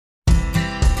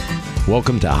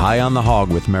Welcome to High on the Hog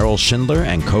with Merrill Schindler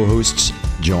and co-hosts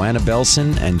Joanna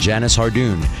Belson and Janice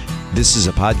Hardoon. This is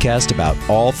a podcast about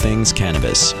all things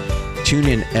cannabis. Tune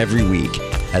in every week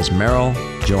as Merrill,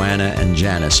 Joanna, and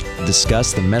Janice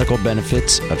discuss the medical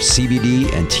benefits of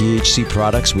CBD and THC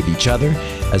products with each other,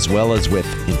 as well as with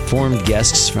informed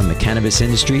guests from the cannabis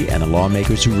industry and the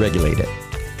lawmakers who regulate it.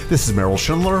 This is Merrill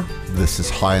Schindler. This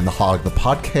is High on the Hog, the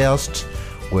podcast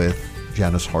with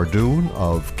Janice Hardoon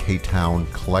of K-Town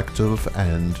Collective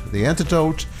and The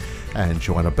Antidote, and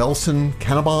Joanna Belson,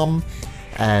 Cannabom.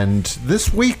 And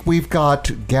this week we've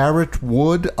got Garrett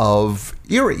Wood of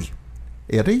Erie.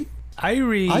 Irie?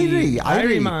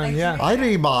 Iriman, yeah.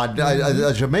 Iriman,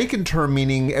 a Jamaican term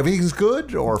meaning everything's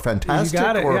good or fantastic. You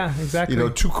got it, or, yeah, exactly.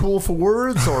 Too cool for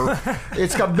words, or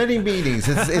it's got many meanings.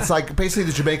 It's like basically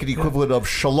the Jamaican equivalent of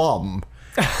shalom.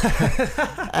 And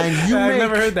I've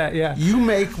never heard that. Yeah, you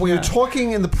make when you're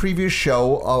talking in the previous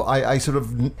show. I sort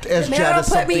of asked Janice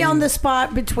put something. me on the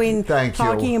spot between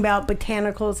talking you. about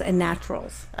botanicals and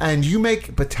naturals. And you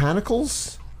make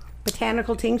botanicals.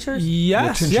 Botanical tinctures?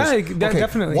 Yes, yeah,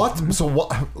 definitely. What? So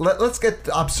what? Let's get.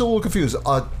 I'm still a little confused.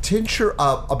 A tincture,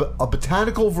 a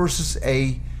botanical versus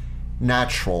a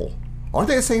natural. Aren't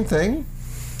they the same thing?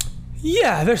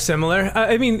 Yeah, they're similar.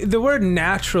 I mean, the word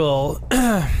natural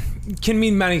can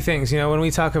mean many things. When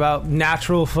we talk about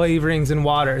natural flavorings in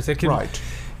waters, it can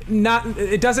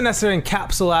it doesn't necessarily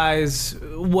encapsulize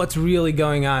what's really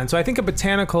going on. So I think a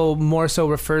botanical more so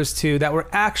refers to that we're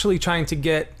actually trying to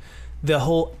get the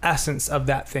whole essence of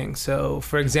that thing. So,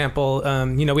 for example,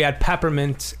 we add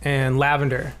peppermint and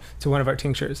lavender to one of our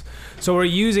tinctures. So we're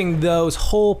using those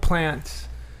whole plant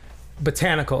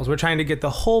botanicals. We're trying to get the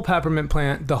whole peppermint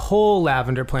plant, the whole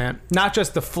lavender plant, not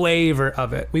just the flavor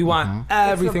of it. We want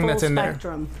everything that's in there.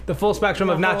 The full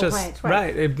spectrum of not just plant,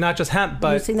 right. Not just hemp,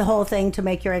 but using the whole thing to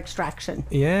make your extraction.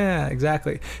 Yeah,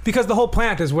 exactly. Because the whole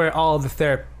plant is where all the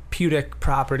therapeutic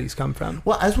properties come from.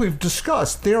 Well, as we've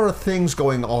discussed, there are things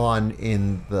going on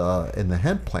in the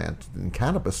hemp plant, in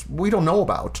cannabis, we don't know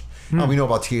about. We know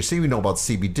about THC, we know about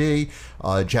CBD.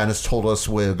 Janice told us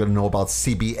we're going to know about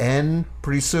CBN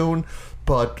pretty soon.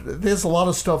 But there's a lot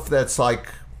of stuff that's like,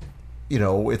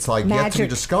 it's like yet to be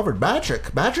discovered.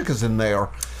 Magic is in there.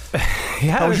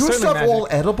 Yeah, now, is your stuff magic. all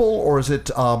edible, or is it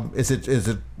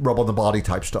rub on the body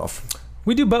type stuff?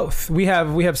 We do both. We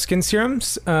have skin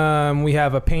serums, we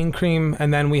have a pain cream,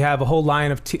 and then we have a whole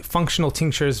line of functional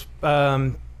tinctures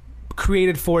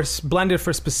blended for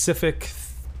specific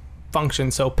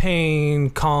functions. So pain,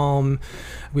 calm.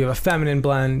 We have a feminine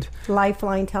blend.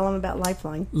 Lifeline. Tell them about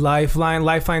Lifeline.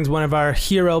 Lifeline's one of our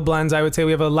hero blends, I would say.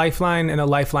 We have a Lifeline and a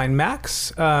Lifeline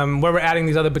Max, where we're adding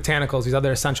these other botanicals, these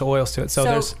other essential oils to it.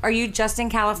 So are you just in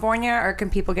California, or can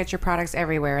people get your products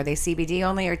everywhere? Are they CBD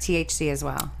only or THC as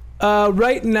well?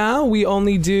 Right now, we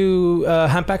only do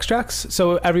hemp extracts,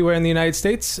 so everywhere in the United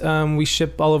States. We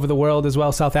ship all over the world as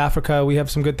well. South Africa, we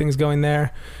have some good things going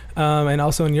there, and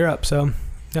also in Europe. So,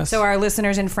 yes. So our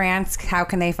listeners in France, how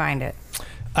can they find it?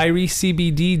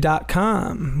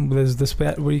 IrieCBD.com is the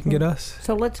spot where you can get us.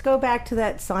 So let's go back to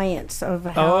that science of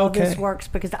how this works,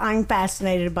 because I'm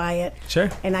fascinated by it. Sure.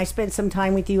 And I spent some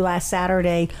time with you last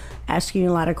Saturday asking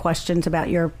you a lot of questions about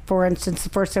for instance, the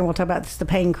first thing we'll talk about is the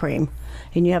pain cream.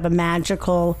 And you have a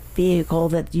magical vehicle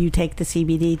that you take the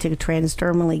CBD to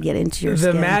transdermally get into your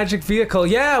skin. The magic vehicle.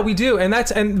 Yeah, we do. And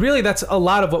really that's a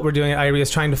lot of what we're doing at Irie, is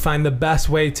trying to find the best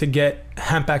way to get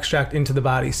hemp extract into the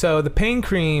body. So the pain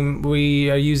cream,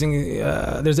 we are using,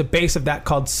 there's a base of that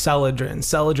called Celadrin.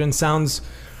 Celadrin sounds,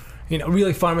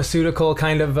 really pharmaceutical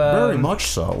kind of. Very much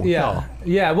so. Yeah.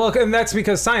 Well, and that's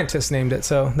because scientists named it.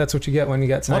 So that's what you get when you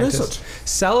get scientists. What is it?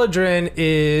 Celadrin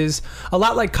is a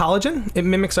lot like collagen. It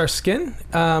mimics our skin,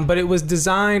 but it was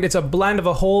designed, it's a blend of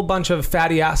a whole bunch of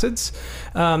fatty acids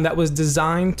that was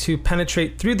designed to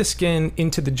penetrate through the skin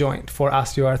into the joint for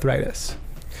osteoarthritis.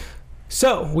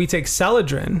 So we take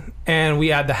Celadrin and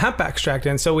we add the hemp extract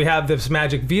in. So we have this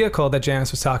magic vehicle that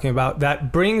Janice was talking about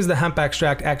that brings the hemp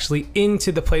extract actually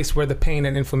into the place where the pain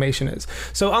and inflammation is.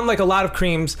 So unlike a lot of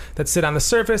creams that sit on the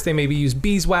surface, they maybe use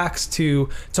beeswax to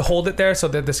hold it there so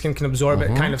that the skin can absorb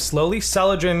it kind of slowly.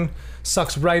 Celadrin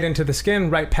sucks right into the skin,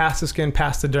 right past the skin,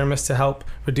 past the dermis, to help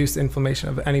reduce the inflammation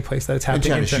of any place that it's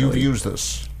happening. And Janice, you've used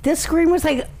this. This screen was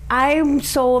like, I'm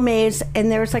so amazed.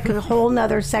 And there's like a whole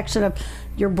nother section of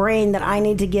your brain that I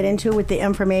need to get into with the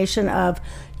information of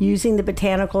using the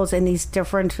botanicals and these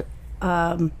different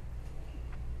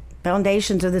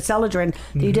foundations of the Celadrin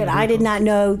that you did. I did not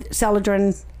know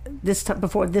Celadrin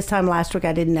before this time last week.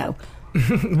 I didn't know.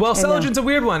 Well, Celadron's a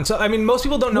weird one. So, I mean, most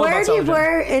people don't know about Celadron.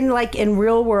 Where in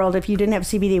real world, if you didn't have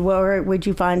CBD, where would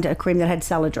you find a cream that had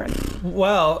Celadron?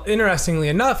 Well, interestingly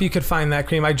enough, you could find that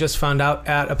cream. I just found out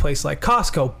at a place like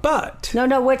Costco, but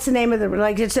No, what's the name of the,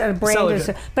 like, it's a brand.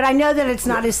 Celadron. But I know that it's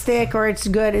not as thick or it's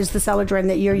good as the Celadron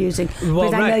that you're using. Well,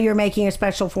 Because I know right. you're making a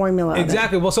special formula. of it.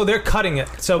 exactly. Well, so they're cutting it.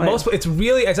 So Right.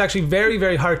 it's actually very,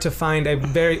 very hard to find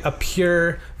a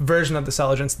pure version of the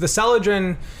Celadron. The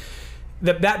Celadron,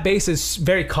 that base is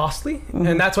very costly,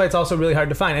 and that's why it's also really hard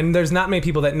to find. And there's not many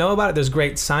people that know about it. There's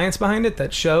great science behind it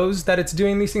that shows that it's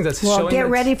doing these things. That's Well, showing get that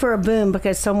ready for a boom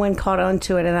because someone caught on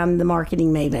to it and I'm the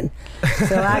marketing maven.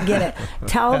 So I get it.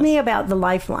 Tell me about the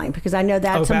Lifeline because I know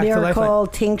that's a back to miracle Lifeline.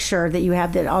 tincture that you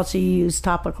have that also you use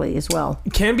topically as well.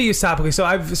 can be used topically.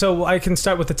 So I can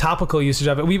start with the topical usage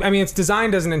of it. It's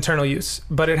designed as an internal use,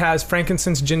 but it has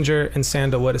frankincense, ginger, and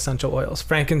sandalwood essential oils.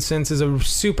 Frankincense is a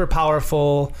super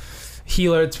powerful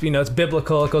healer. It's it's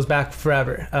biblical. It goes back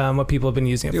forever. What people have been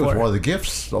using it It was for. one of the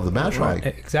gifts of the Magi.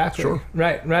 Exactly. Sure.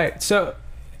 Right. So,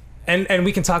 and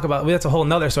we can talk about that's a whole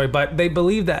nother story. But they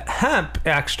believe that hemp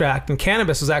extract and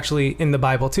cannabis was actually in the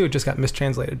Bible too. It just got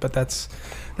mistranslated. But that's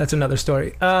another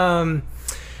story.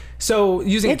 So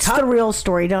using It's the real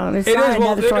story, Don. It's It not is, well,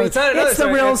 another story. it's not another It's the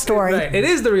story. real It's- story. right. It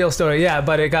is the real story, yeah,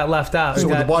 but it got left out. So It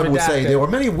the got Bible would say redacted. there were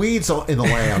many weeds in the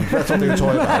land. That's what they were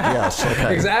talking about. Yes.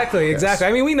 Okay. Exactly. Yes.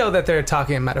 I mean, we know that they're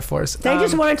talking in metaphors. They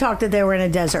just want to talk that they were in a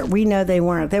desert. We know they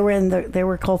weren't. They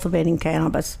were cultivating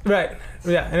cannabis. Right.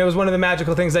 Yeah, and it was one of the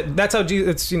magical things that's how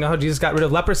Jesus, how Jesus got rid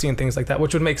of leprosy and things like that,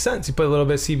 which would make sense. You put a little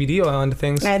bit of CBD oil into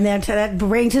things. And then that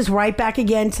brings us right back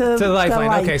again to To Lifeline.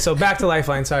 light. Okay, so back to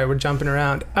Lifeline. Sorry, we're jumping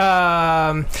around.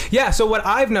 So what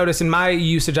I've noticed in my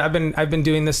usage, I've been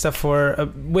doing this stuff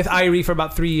with Irie for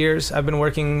about 3 years. I've been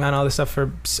working on all this stuff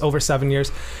for over 7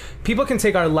 years. People can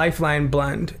take our Lifeline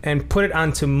blend and put it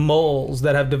onto moles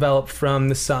that have developed from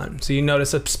the sun. So you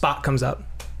notice a spot comes up.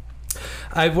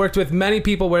 I've worked with many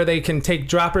people where they can take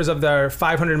droppers of their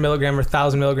 500 milligram or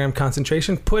 1,000 milligram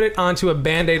concentration, put it onto a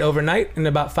Band-Aid overnight. In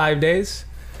about 5 days,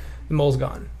 the mole's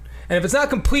gone. And if it's not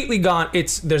completely gone,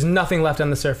 there's nothing left on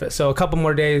the surface. So a couple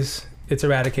more days, it's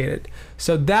eradicated.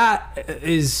 So that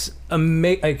is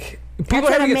amazing. Like, people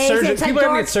are having to get surgery. It's like People are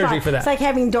having to dark get surgery spot. for that. It's like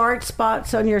having dark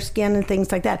spots on your skin and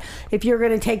things like that. If you're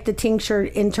going to take the tincture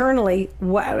internally,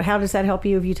 how does that help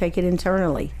you if you take it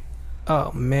internally?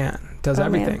 Oh man, does Oh,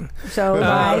 everything. man. So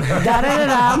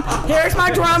here's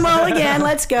my drum roll again.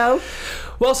 Let's go.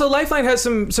 Well, so Lifeline has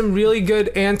some really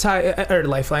good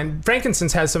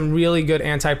frankincense has some really good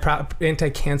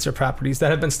anti-cancer properties that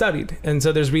have been studied. And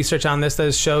so there's research on this that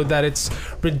has showed that it's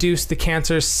reduced the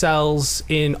cancer cells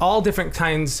in all different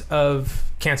kinds of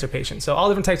cancer patients. So all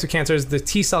different types of cancers, the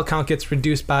T cell count gets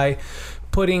reduced by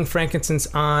putting frankincense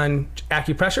on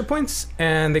acupressure points,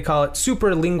 and they call it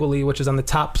supralingually, which is on the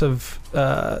tops of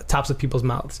people's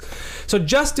mouths. So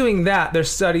just doing that, there's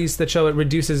studies that show it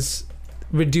reduces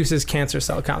cancer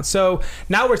cell count. So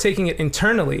now we're taking it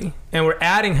internally and we're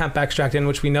adding hemp extract in,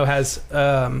 which we know has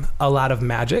a lot of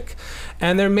magic.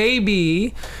 And there may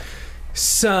be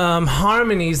some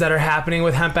harmonies that are happening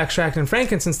with hemp extract and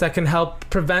frankincense that can help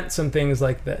prevent some things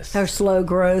like this. Or slow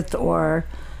growth or...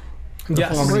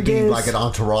 Yes. Harmony being Reduce. like an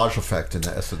entourage effect in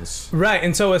essence. Right,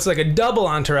 and so it's like a double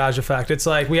entourage effect. It's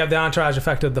like we have the entourage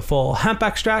effect of the full hemp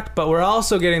extract, but we're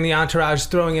also getting the entourage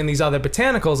throwing in these other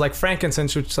botanicals like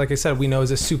frankincense, which, like I said, we know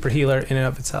is a super healer in and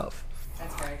of itself.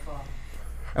 That's very cool.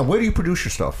 And where do you produce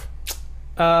your stuff?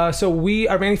 So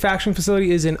our manufacturing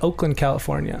facility is in Oakland,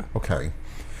 California. Okay.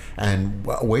 And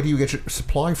where do you get your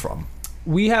supply from?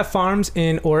 We have farms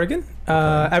in Oregon.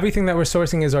 Everything that we're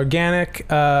sourcing is organic.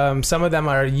 Some of them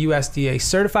are USDA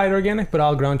certified organic, but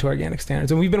all grown to organic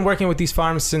standards. And we've been working with these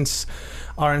farms since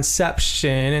our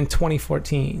inception in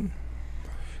 2014.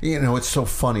 It's so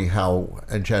funny how,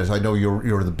 and Janice, I know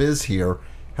you're the biz here,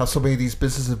 how so many of these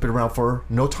businesses have been around for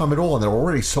no time at all, and they're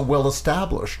already so well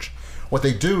established. What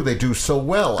they do so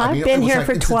well. I've been it was here like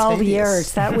for 12 instantaneous.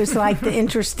 years. That was like the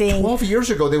interesting... 12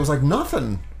 years ago, there was like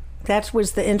nothing. That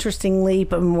was the interesting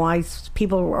leap and why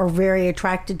people are very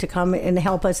attracted to come and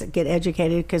help us get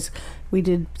educated, because we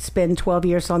did spend 12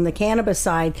 years on the cannabis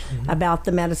side about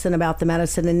the medicine.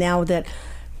 And now that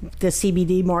the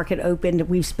CBD market opened,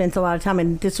 we've spent a lot of time.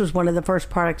 And this was one of the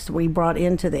first products that we brought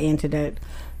into the antidote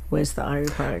was the Irie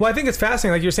product. Well, I think it's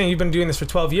fascinating. Like you're saying, you've been doing this for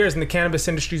 12 years and the cannabis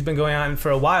industry's been going on for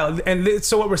a while. And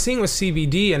so what we're seeing with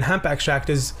CBD and hemp extract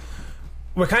is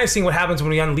we're kind of seeing what happens when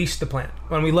we unleash the plant.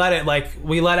 When we let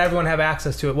everyone have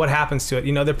access to it, what happens to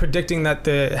it? They're predicting that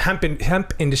the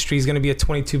hemp industry is going to be a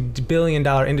 $22 billion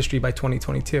industry by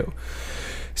 2022.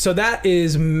 So that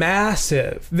is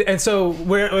massive, and so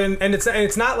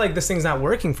it's not like this thing's not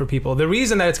working for people. The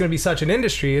reason that it's going to be such an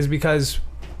industry is because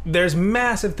there's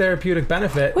massive therapeutic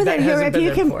benefit. Well, that then hasn't been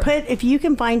there before. if you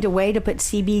can find a way to put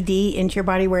CBD into your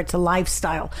body where it's a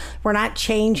lifestyle, we're not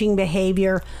changing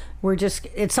behavior.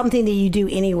 It's something that you do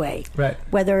anyway. Right.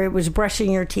 Whether it was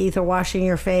brushing your teeth or washing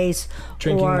your face,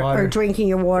 Drinking water. or drinking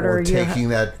your water, Or taking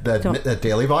that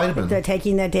daily vitamin.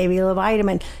 taking that daily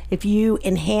vitamin. If you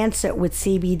enhance it with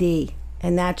CBD,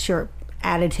 and that's your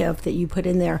additive that you put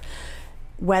in there,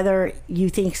 whether you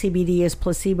think CBD is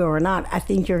placebo or not, I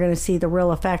think you're going to see the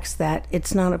real effects that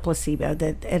it's not a placebo,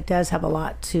 that it does have a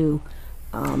lot to.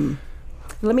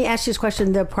 Let me ask you this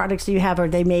question. The products that you have, are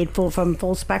they made from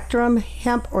full spectrum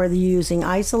hemp, or are they using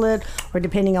isolate, or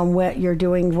depending on what you're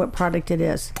doing, what product it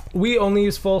is? We only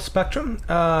use full spectrum.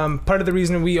 Part of the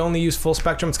reason we only use full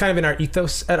spectrum, it's kind of in our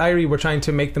ethos at Irie. We're trying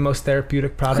to make the most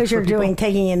therapeutic products. Because you're for people.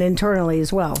 taking it internally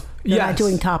as well. You're not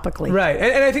doing topically. Right.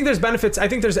 And I think there's benefits. I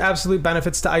think there's absolute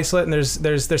benefits to isolate, and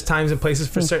there's times and places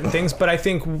for certain things. But I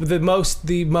think the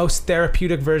most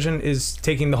therapeutic version is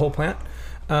taking the whole plant.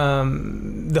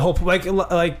 The whole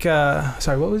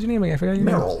sorry, what was your name again? I forgot your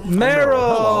name.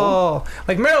 Meryl.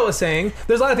 Like Meryl was saying,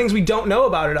 there's a lot of things we don't know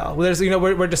about it all. There's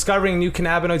we're discovering new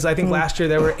cannabinoids. I think last year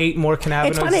there were 8 more cannabinoids.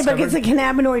 It's funny because the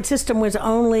cannabinoid system was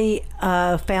only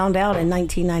found out in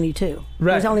 1992.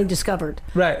 Right. It was only discovered.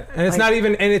 Right, and it's not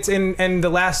even. And it's in the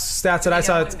last stats that I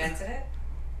saw. Invented it?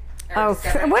 Oh,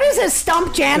 what does this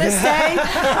stump Janice say?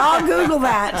 I'll Google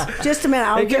that. Just a minute.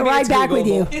 I'll get right back with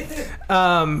you.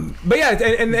 But yeah,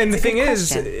 and the thing is,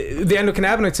 the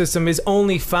endocannabinoid system is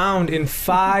only found in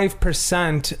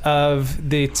 5% of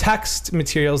the text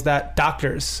materials that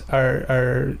doctors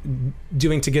are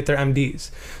doing to get their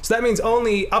MDs. So that means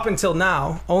up until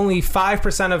now, only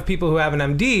 5% of people who have an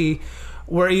MD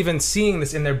were even seeing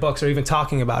this in their books or even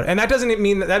talking about it. And that doesn't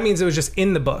mean that means it was just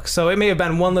in the book. So it may have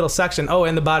been one little section,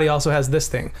 and the body also has this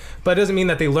thing. But it doesn't mean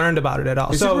that they learned about it at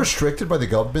all. Is it restricted by the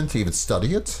government to even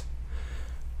study it?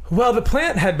 Well, the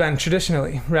plant had been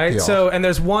traditionally, right? Yeah. So, and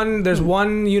there's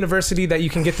one university that you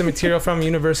can get the material from,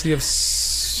 University of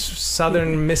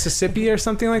Southern Mississippi or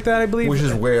something like that, I believe. Which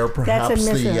is where perhaps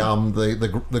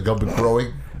the government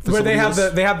growing where they have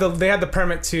facility they have the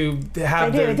permit to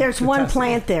have. There's one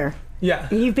plant there. Yeah.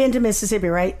 You've been to Mississippi,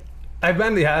 right? I've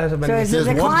been. So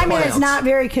the climate is not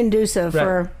very conducive Right.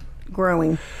 for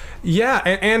growing. Yeah,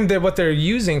 and what they're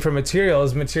using for material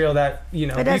is material that you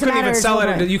couldn't even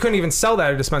sell you couldn't even sell that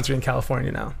at a dispensary in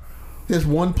California now. There's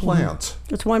one plant.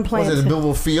 It's one plant. Was it in the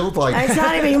middle of a field? It's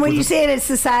not even, when you say it, it's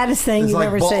the saddest thing you've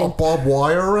ever seen. Barbed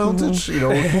wire around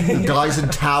it. Guys in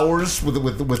towers with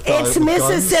It's with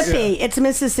Mississippi. guns. It's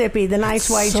Mississippi. The nice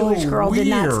white so Jewish girl did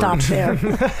not weird. stop there.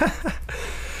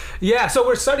 Yeah, so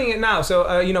we're studying it now. So,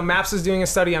 MAPS is doing a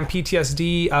study on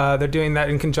PTSD. They're doing that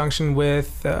in conjunction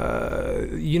with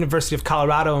University of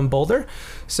Colorado in Boulder.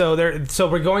 So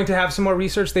we're going to have some more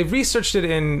research. They've researched it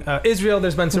in Israel.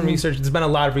 There's been some research. There's been a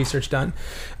lot of research done.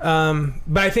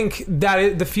 But I think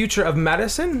that the future of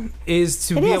medicine is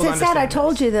to be able to understand. It's sad. I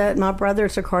told you that my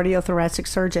brother's a cardiothoracic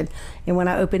surgeon, and when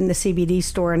I opened the CBD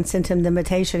store and sent him the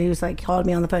invitation, he was like, called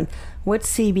me on the phone.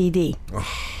 What's CBD?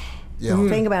 Yeah.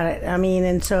 Think about it. I mean,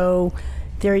 and so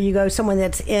there you go. Someone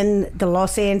that's in the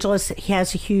Los Angeles, he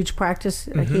has a huge practice.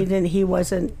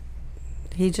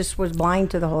 He just was blind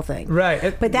to the whole thing.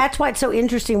 Right. But that's why it's so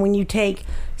interesting when you take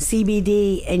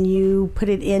CBD and you put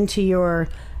it into your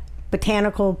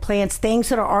botanical plants, things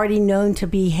that are already known to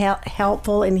be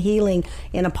helpful and healing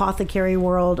in apothecary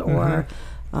world or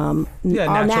our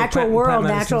natural world,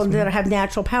 that have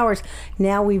natural powers.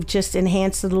 Now we've just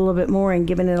enhanced it a little bit more and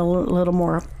given it a little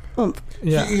more oomph.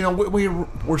 Yeah.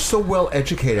 We're so well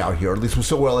educated out here. At least we're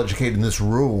so well educated in this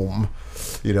room.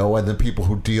 And the people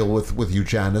who deal with you,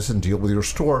 Janice, and deal with your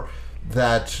store.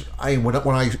 That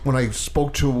when I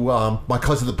spoke to my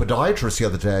cousin, the podiatrist, the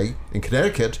other day in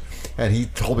Connecticut, and he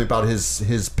told me about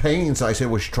his pains. I said,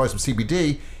 "Well, you should try some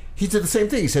CBD." He did the same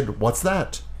thing. He said, "What's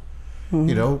that?"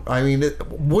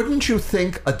 Wouldn't you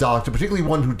think a doctor, particularly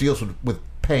one who deals with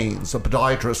pains, a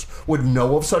podiatrist, would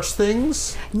know of such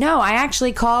things? No, I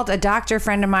actually called a doctor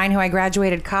friend of mine who I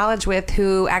graduated college with,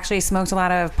 who actually smoked a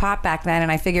lot of pot back then,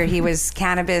 and I figured he was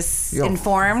cannabis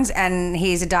informed, and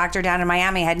he's a doctor down in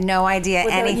Miami. Had no idea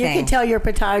anything. You can tell your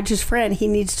podiatrist friend he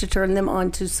needs to turn them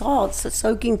on to salts,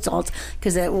 soaking salts,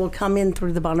 because it will come in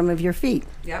through the bottom of your feet.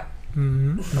 Yep.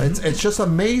 Mm-hmm. It's just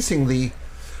amazing.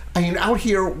 Out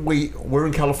here we're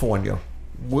in California.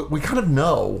 We kind of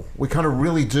know. We kind of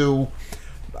really do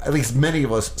at least many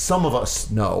of us, some of us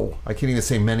know. I can't even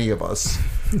say many of us.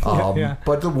 Yeah.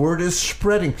 But the word is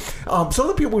spreading. Some of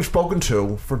the people we've spoken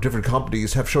to for different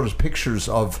companies have showed us pictures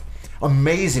of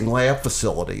amazing lab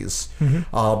facilities.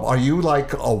 Are you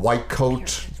like a white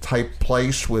coat type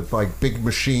place with like big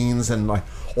machines and like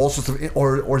all sorts of,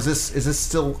 or is this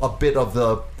still a bit of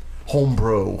the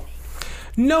homebrew?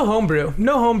 No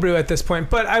homebrew at this point.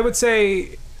 But I would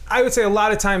say a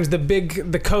lot of times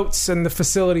the coats and the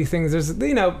facility things, there's,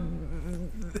 you know,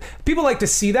 people like to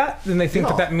see that and they think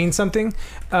that means something.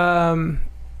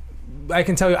 I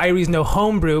can tell you Irie's no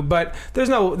homebrew, but there's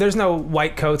no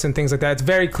white coats and things like that. It's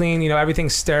very clean, you know,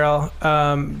 everything's sterile.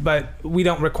 But we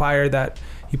don't require that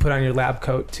you put on your lab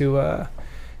coat to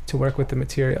work with the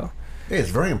material. Hey, it's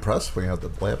very impressive when you have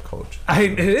the lab coat.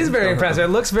 It is very impressive. It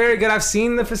looks very good. I've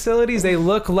seen the facilities. They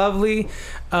look lovely.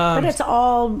 But it's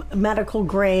all medical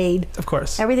grade. Of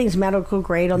course. Everything's medical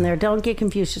grade on there. Don't get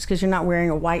confused just because you're not wearing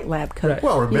a white lab coat. Right.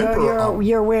 Well, remember...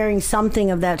 You're wearing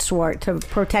something of that sort to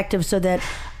protective so that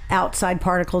outside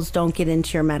particles don't get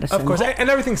into your medicine. Of course, and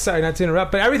everything's, sorry not to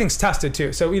interrupt, but everything's tested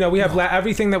too. So, you know, we have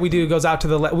everything that we do goes out to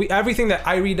the everything that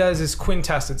Irie does is Quinn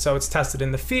tested. So it's tested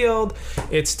in the field,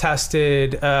 it's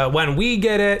tested when we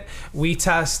get it, we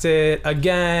test it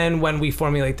again when we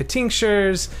formulate the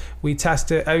tinctures, we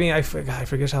test it, I mean, I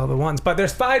forget all the ones, but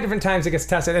there's 5 different times it gets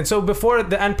tested. And so before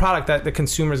the end product that the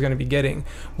consumer is going to be getting,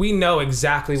 we know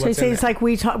exactly what's in there. So it's like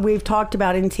we've talked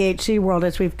about in THC world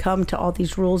as we've come to all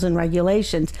these rules and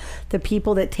regulations. The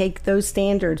people that take those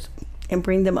standards and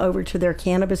bring them over to their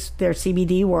cannabis, their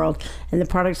CBD world, and the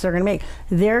products they're going to make,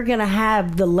 they're going to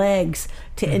have the legs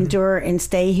to endure and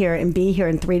stay here and be here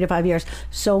in 3 to 5 years.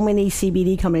 So many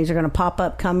CBD companies are going to pop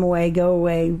up, come away, go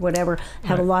away, whatever.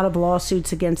 Have a lot of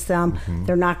lawsuits against them.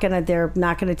 They're not going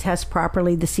to test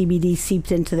properly. The CBD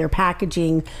seeped into their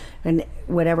packaging in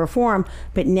whatever form.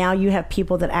 But now you have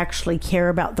people that actually care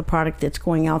about the product that's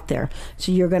going out there.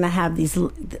 So you're going to have these.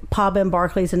 Pab and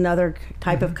Barclays, another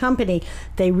type of company.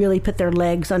 They really put their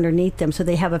legs underneath them, so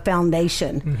they have a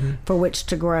foundation for which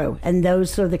to grow. And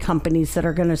those are the companies that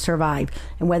are going to survive.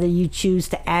 And whether you choose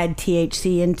to add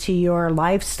THC into your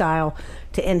lifestyle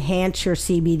to enhance your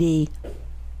CBD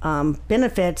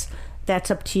benefits, that's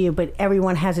up to you. But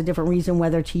everyone has a different reason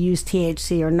whether to use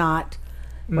THC or not,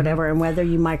 whatever, and whether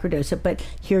you microdose it. But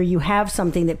here you have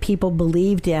something that people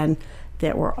believed in,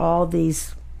 that were all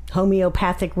these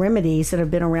homeopathic remedies that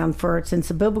have been around since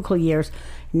the biblical years.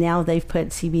 Now they've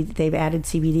put they've added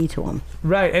CBD to them.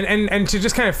 Right, and to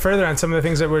just kind of further on some of the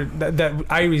things that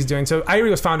Irie's doing. So Irie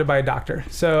was founded by a doctor.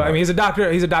 So I mean, he's a doctor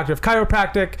of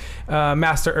chiropractic,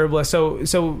 master herbalist.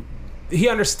 So he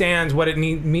understands what it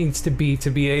means to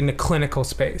be in a clinical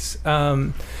space.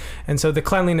 And so the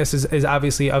cleanliness is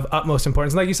obviously of utmost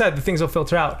importance. And like you said, the things will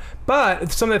filter out.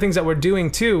 But some of the things that we're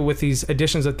doing too with these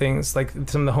additions of things, like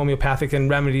some of the homeopathic and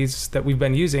remedies that we've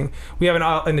been using, we have an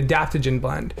adaptogen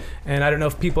blend. And I don't know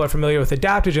if people are familiar with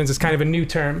adaptogens. It's kind of a new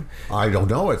term. I don't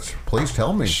know it. Please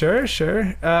tell me. Sure.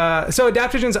 So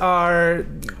adaptogens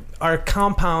are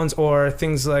compounds or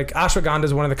things like ashwagandha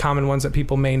is one of the common ones that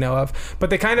people may know of, but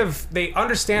they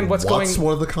understand what's going. What's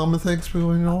one of the common things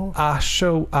people know?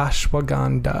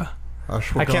 Ashwagandha.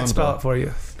 I can't spell it for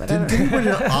you. Didn't he win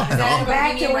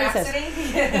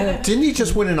Didn't he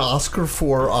just win an Oscar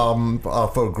for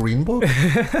Green Book?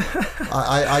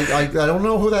 I don't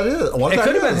know who that is. What it that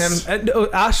could have is. been him.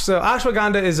 So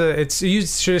ashwagandha it's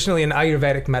used traditionally in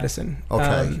Ayurvedic medicine.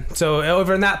 Okay. So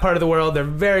over in that part of the world, they're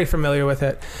very familiar with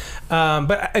it.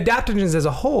 But adaptogens as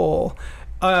a whole.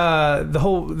 The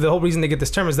whole reason they get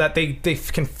this term is that they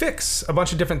can fix a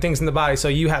bunch of different things in the body. So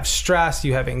you have stress,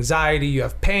 you have anxiety, you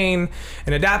have pain.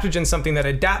 An adaptogen is something that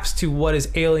adapts to what is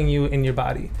ailing you in your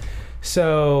body.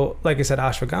 So, like I said,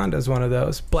 ashwagandha is one of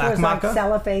those. Black maca. Like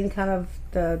cellophane, kind of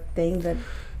the thing that.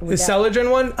 The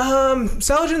Celogen one?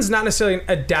 Celogen's not necessarily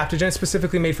an adaptogen. It's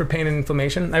specifically made for pain and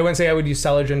inflammation. I wouldn't say I would use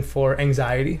Celogen for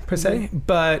anxiety per se,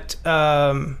 but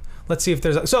let's see if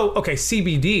there's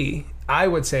CBD. I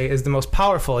would say is the most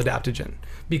powerful adaptogen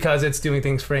because it's doing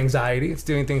things for anxiety. It's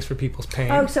doing things for people's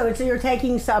pain. Oh, so you're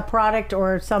taking a product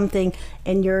or something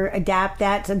and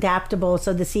that's adaptable.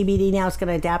 So the CBD now is going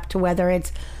to adapt to whether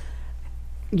it's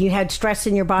you had stress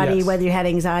in your body, Yes. whether you had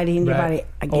anxiety in your body.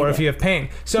 Or if you have pain.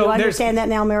 So do you understand that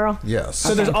now, Meryl? Yes.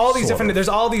 So there's all these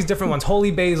different ones.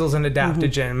 Holy basil's an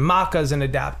adaptogen, maca's an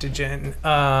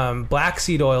adaptogen, black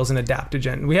seed oil's an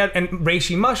adaptogen. We had and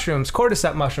reishi mushrooms,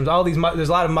 cordyceps mushrooms, all these there's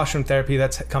a lot of mushroom therapy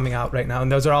that's coming out right now, and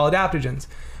those are all adaptogens.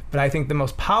 But I think the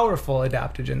most powerful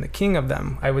adaptogen, the king of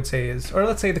them, I would say is, or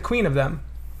let's say the queen of them,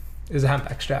 is a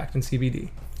hemp extract and CBD.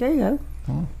 There you go.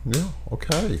 Yeah.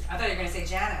 Okay. I thought you were going to say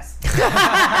Janice.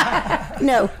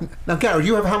 No. Now, Gary,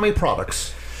 you have how many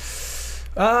products?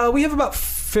 We have about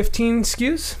 15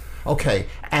 SKUs. Okay,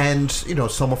 and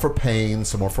some are for pain,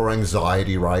 some are for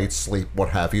anxiety, right? Sleep, what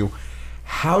have you.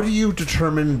 How do you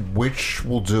determine which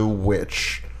will do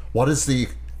which? What is the,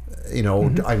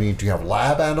 I mean, do you have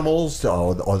lab animals?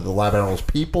 Are the lab animals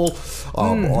people?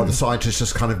 Are the scientists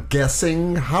just kind of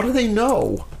guessing? How do they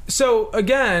know? So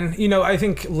again, I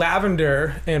think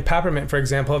lavender and peppermint, for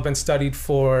example, have been studied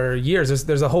for years.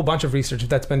 There's a whole bunch of research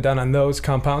that's been done on those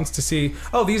compounds to see,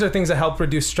 these are things that help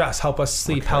reduce stress, help us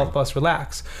sleep, help us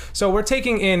relax. So we're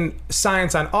taking in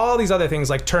science on all these other things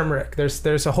like turmeric.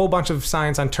 There's a whole bunch of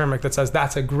science on turmeric that says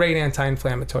that's a great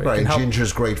anti-inflammatory. Right, and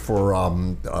ginger's great for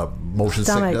motion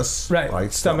sickness.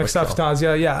 Right, stomach stuff,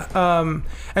 nausea, yeah.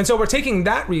 And so we're taking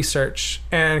that research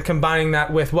and combining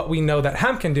that with what we know that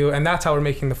hemp can do, and that's how we're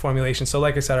making the formulation. So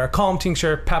like I said, our Calm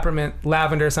tincture, peppermint,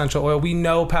 lavender essential oil. We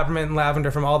know peppermint and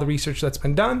lavender from all the research that's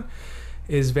been done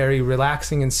is very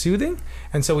relaxing and soothing.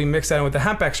 And so we mix that in with the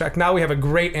hemp extract. Now we have a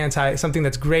great something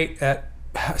that's great at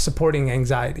supporting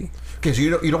anxiety. Okay, so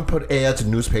you don't put ads in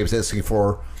newspapers asking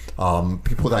for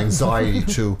people with anxiety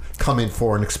to come in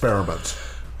for an experiment.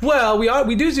 Well,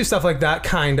 we do stuff like that,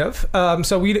 kind of.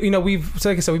 So we've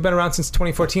like I said, we've been around since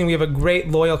 2014. We have a great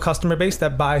loyal customer base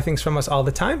that buy things from us all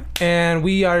the time, and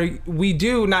we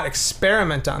do not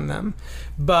experiment on them,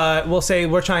 but we'll say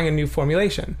we're trying a new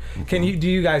formulation. Mm-hmm. Do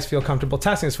you guys feel comfortable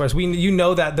testing this for us? You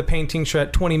know that the pain tincture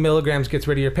at 20 milligrams gets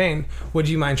rid of your pain. Would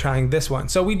you mind trying this one?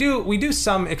 So we do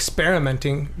some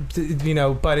experimenting,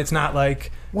 but it's not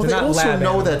like. Well, they also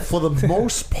know that for the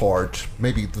most part,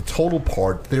 maybe the total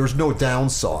part, there's no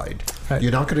downside. Right.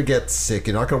 You're not going to get sick.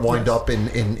 You're not going to wind up in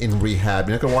rehab.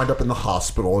 You're not going to wind up in the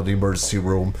hospital or the emergency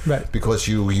room because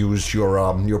you use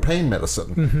your pain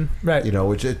medicine. Mm-hmm. Right.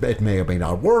 It may or may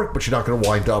not work, but you're not going to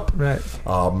wind up,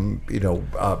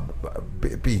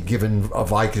 being given a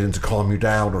Vicodin to calm you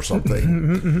down or something.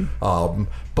 Mm-hmm.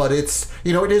 But it's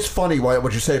it is funny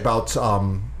what you say about.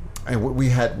 And we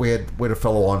had a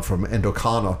fellow on from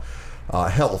Endocana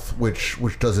Health, which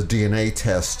does a DNA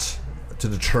test to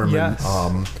determine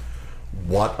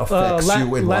what affects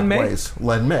you in what ways.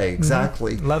 Len May,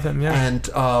 exactly. Mm-hmm. Love him, yeah. And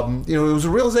it was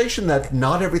a realization that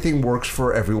not everything works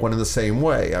for everyone in the same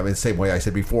way. I mean, the same way I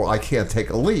said before, I can't take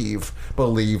a leave, but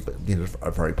a leave are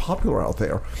very popular out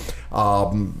there.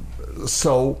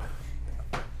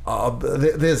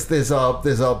 There's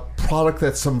a product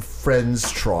that some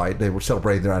friends tried. They were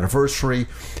celebrating their anniversary,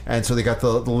 and so they got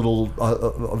the little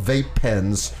vape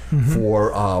pens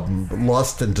for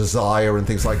lust and desire and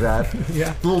things like that.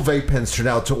 Yeah. The little vape pens turned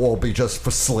out to all be just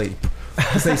for sleep.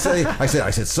 They say, I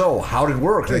said, so how did it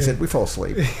work? And they said, we fell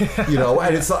asleep.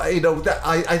 And it's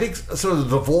I think sort of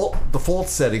the default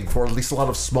setting for at least a lot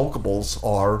of smokables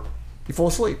are you fall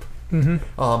asleep.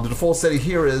 Mm-hmm. The default setting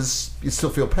here is you still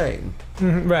feel pain.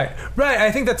 Mm-hmm. Right.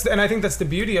 I think that's the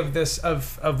beauty of this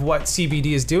of what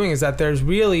CBD is doing is that there's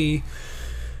really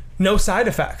no side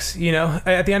effects.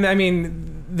 At the end, I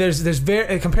mean, there's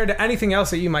very compared to anything else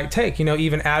that you might take.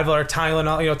 Even Advil or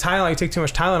Tylenol. Tylenol, you take too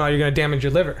much Tylenol, you're going to damage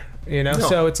your liver. No.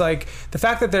 So it's like the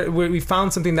fact that we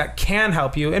found something that can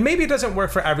help you, and maybe it doesn't work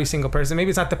for every single person.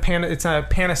 Maybe it's not it's not a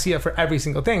panacea for every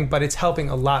single thing, but it's helping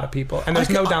a lot of people, and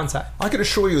there's no downside. I can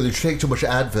assure you that if you take too much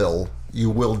Advil, you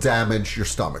will damage your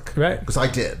stomach. Right. Because I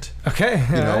did. Okay.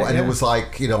 It was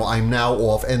like, I'm now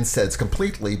off NSAIDs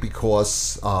completely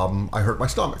because I hurt my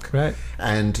stomach. Right.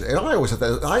 And I always thought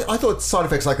that I thought side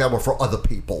effects like that were for other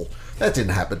people. That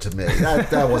didn't happen to me.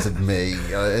 That wasn't me.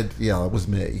 It was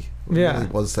me. Yeah.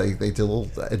 It was they did a little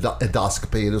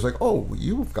endoscopy and it was like, oh,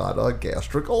 you've got a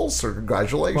gastric ulcer.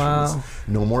 Congratulations. Wow.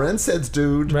 No more NSAIDs,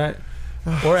 dude. Right.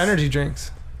 Or energy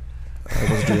drinks. I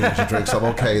wasn't doing energy drinks. I'm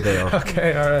okay there.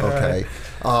 Okay. All right. Okay.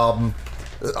 All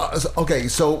right. Okay.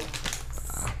 So,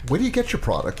 where do you get your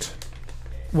product?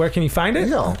 Where can you find it?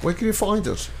 Yeah. Where can you find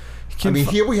it?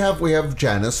 Here we have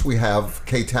Janice. We have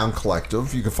K-Town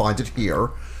Collective. You can find it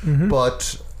here. Mm-hmm.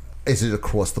 But is it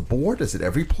across the board? Is it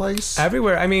every place?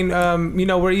 Everywhere. I mean,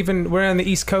 we're on the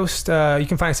East Coast. You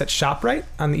can find us at ShopRite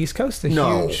on the East Coast.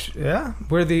 Yeah.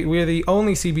 We're the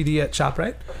only CBD at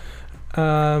ShopRite.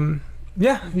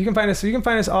 Yeah, you can find us. You can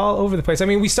find us all over the place. I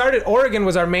mean, we started. Oregon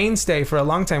was our mainstay for a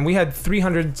long time. We had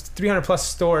 300 plus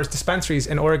stores, dispensaries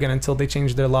in Oregon until they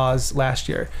changed their laws last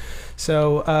year.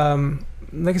 So,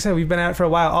 like I said, we've been at it for a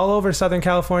while. All over Southern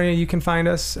California, you can find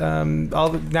us. All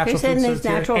the natural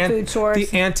food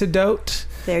stores. The Antidote.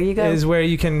 There you go. Is where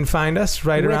you can find us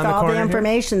right around the corner. With all the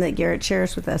information that Garrett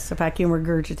shares with us, if I can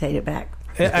regurgitate it back.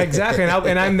 Exactly,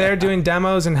 and I'm there doing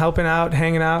demos and helping out,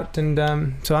 hanging out,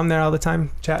 and so I'm there all the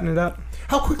time chatting it up.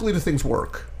 How quickly do things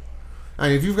work? I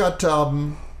mean, if you've got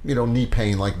knee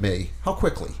pain like me, how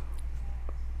quickly?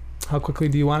 How quickly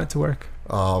do you want it to work?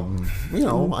 I'm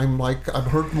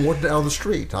hurt more down the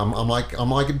street. I'm like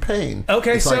in pain.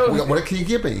 Okay, it's so like, what can you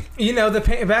give me?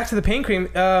 Back to the pain cream.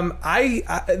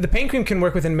 The pain cream can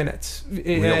work within minutes.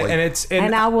 Really?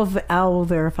 And I will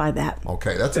verify that.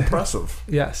 Okay, that's impressive.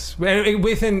 Yes,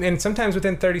 and sometimes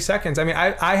within 30 seconds. I mean,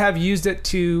 I have used it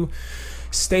to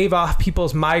stave off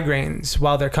people's migraines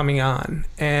while they're coming on,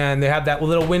 and they have that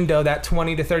little window, that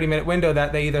 20 to 30 minute window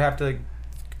that they either have to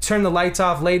turn the lights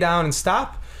off, lay down, and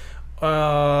stop.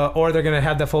 Or they're going to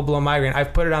have that full-blown migraine.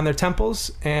 I've put it on their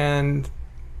temples, and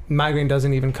migraine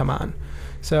doesn't even come on.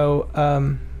 So,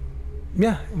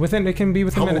 it can be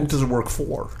within How minutes. long does it work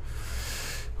for?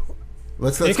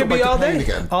 Let's it could go be back all to pain day.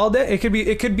 again. All day.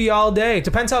 It could be all day. It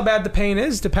depends how bad the pain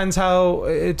is.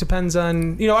 It depends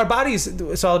on our bodies.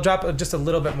 So I'll drop just a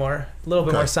little bit more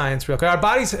science real quick. Our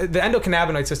bodies, the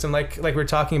endocannabinoid system, like we were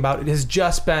talking about, it has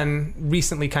just been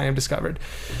recently kind of discovered.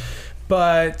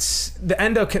 But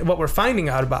what we're finding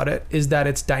out about it is that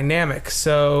it's dynamic.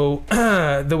 So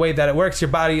the way that it works, your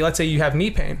body, let's say you have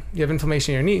knee pain, you have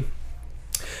inflammation in your knee.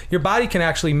 Your body can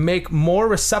actually make more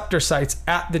receptor sites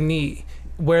at the knee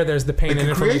where there's the pain and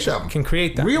inflammation. Can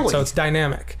create them. Really? So it's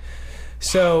dynamic.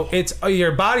 So it's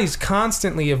your body's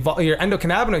constantly your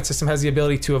endocannabinoid system has the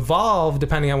ability to evolve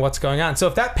depending on what's going on. So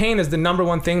if that pain is the number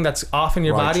one thing that's off in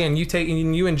your body, and you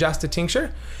ingest a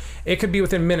tincture, it could be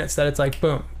within minutes that it's like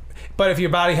boom. But if your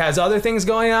body has other things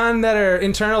going on that are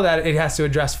internal that it has to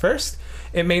address first,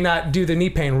 it may not do the knee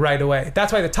pain right away.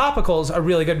 That's why the topicals are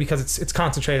really good, because it's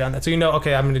concentrated on that. So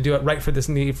okay, I'm going to do it right for this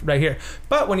knee right here.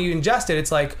 But when you ingest it,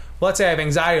 it's like, well, let's say I have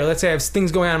anxiety, or let's say I have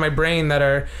things going on in my brain that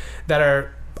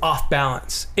are off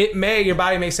balance. Your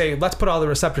body may say, let's put all the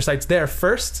receptor sites there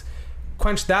first,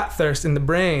 quench that thirst in the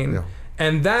brain. Yeah.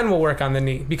 And then we'll work on the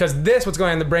knee, because what's going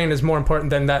on in the brain is more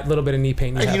important than that little bit of knee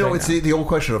pain you have right it's now. the old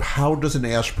question of how does an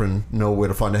aspirin know where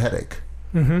to find a headache?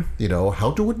 Mm-hmm.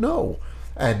 How do it know?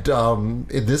 And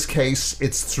in this case,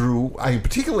 it's through,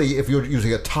 particularly if you're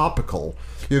using a topical,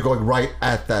 you're going right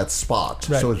at that spot.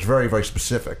 Right. So it's very, very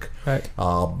specific. Right.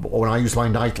 When I use my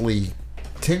nightly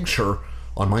tincture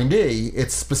on my knee,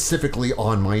 it's specifically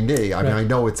on my knee. I mean, I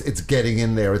know it's getting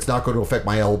in there. It's not going to affect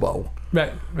my elbow.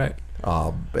 Right.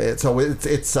 So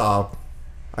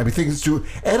things do,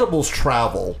 edibles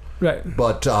travel. Right.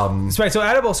 But that's right. So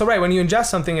edible. So when you ingest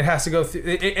something, it has to go through.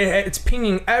 It's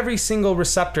pinging every single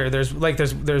receptor. There's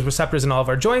receptors in all of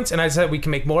our joints, and I said we can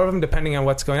make more of them depending on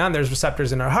what's going on. There's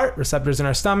receptors in our heart, receptors in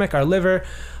our stomach, our liver,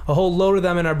 a whole load of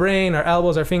them in our brain, our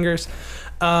elbows, our fingers,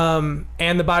 and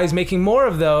the body's making more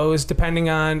of those depending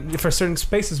on for certain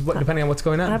spaces, depending on what's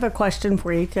going on. I have a question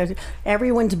for you.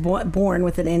 Everyone's born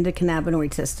with an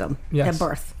endocannabinoid system at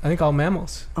birth. I think all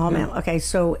mammals. All mammals. Okay,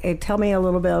 so tell me a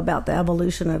little bit about the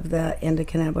evolution of the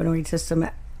endocannabinoid system.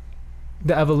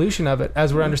 The evolution of it,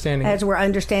 as we're understanding it. As we're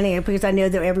understanding it, because I know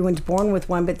that everyone's born with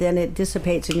one, but then it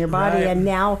dissipates in your body. Right. And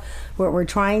now what we're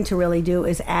trying to really do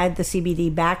is add the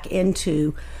CBD back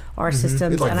into our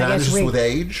systems. It vanishes with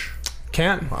age?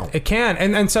 Wow. It can.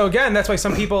 And so again, that's why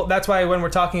when we're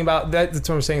talking about that's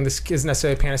what we're saying, this isn't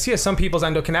necessarily a panacea. Some people's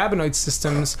endocannabinoid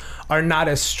systems are not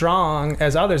as strong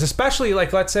as others, especially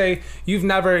let's say you've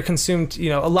never consumed,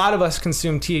 a lot of us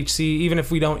consume THC, even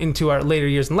if we don't into our later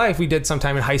years in life. We did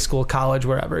sometime in high school, college,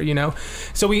 wherever,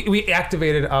 so we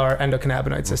activated our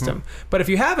endocannabinoid system. But if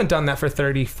you haven't done that for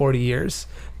 30, 40 years,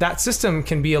 that system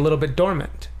can be a little bit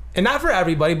dormant. And not for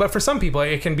everybody, but for some people,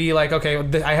 it can be like, okay,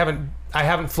 I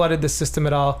haven't flooded the system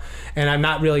at all, and I'm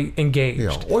not really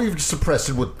engaged. Or you've suppressed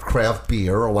it with craft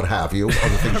beer or what have you, other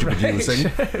things you've been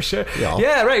using. Sure.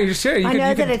 Yeah, right. Sure. I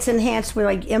know that it's enhanced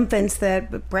with infants that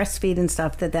breastfeed and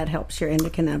stuff. That helps your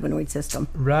endocannabinoid system.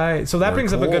 Right. So that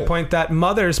brings up a good point that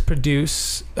mothers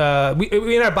produce.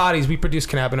 We in our bodies we produce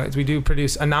cannabinoids. We do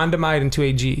produce anandamide and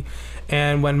 2-AG,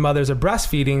 and when mothers are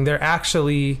breastfeeding, they're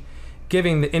actually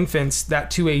giving the infants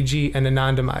that 2-AG and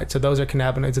anandamide. So those are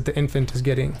cannabinoids that the infant is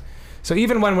getting. So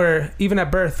even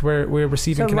at birth, we're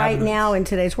receiving cannabinoids. So right now in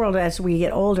today's world, as we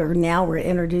get older, now we're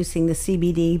introducing the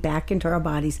CBD back into our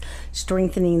bodies,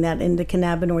 strengthening that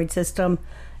endocannabinoid system,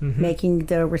 making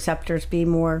the receptors be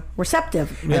more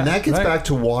receptive. And that gets back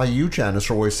to why you, Janice,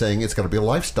 are always saying it's got to be a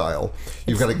lifestyle.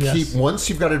 You've got to keep, once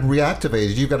you've got it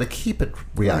reactivated, you've got to keep it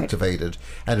reactivated.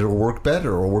 And it'll work better.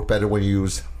 It'll work better when you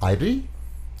use IRE.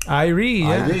 IRE,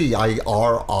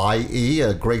 IRE,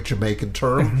 a great Jamaican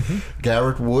term.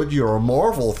 Garrett Wood, you're a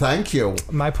marvel. Thank you.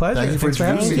 My pleasure. Thank you for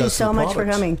introducing us to the so much for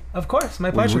coming. Of course, my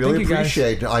pleasure. We really Thank you, guys.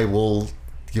 appreciate it. I will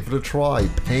Give it a try.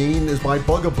 Pain is my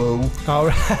bugaboo. All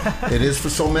right. It is for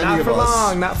so many Not of for us.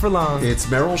 long. Not for long. It's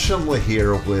Merrill Schindler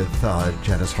here with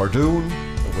Janice Hardoon,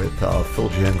 with Phil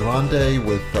Giangrande,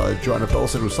 with Joanna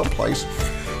Belson, who's someplace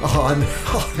on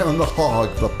The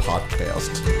Hog, the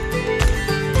podcast.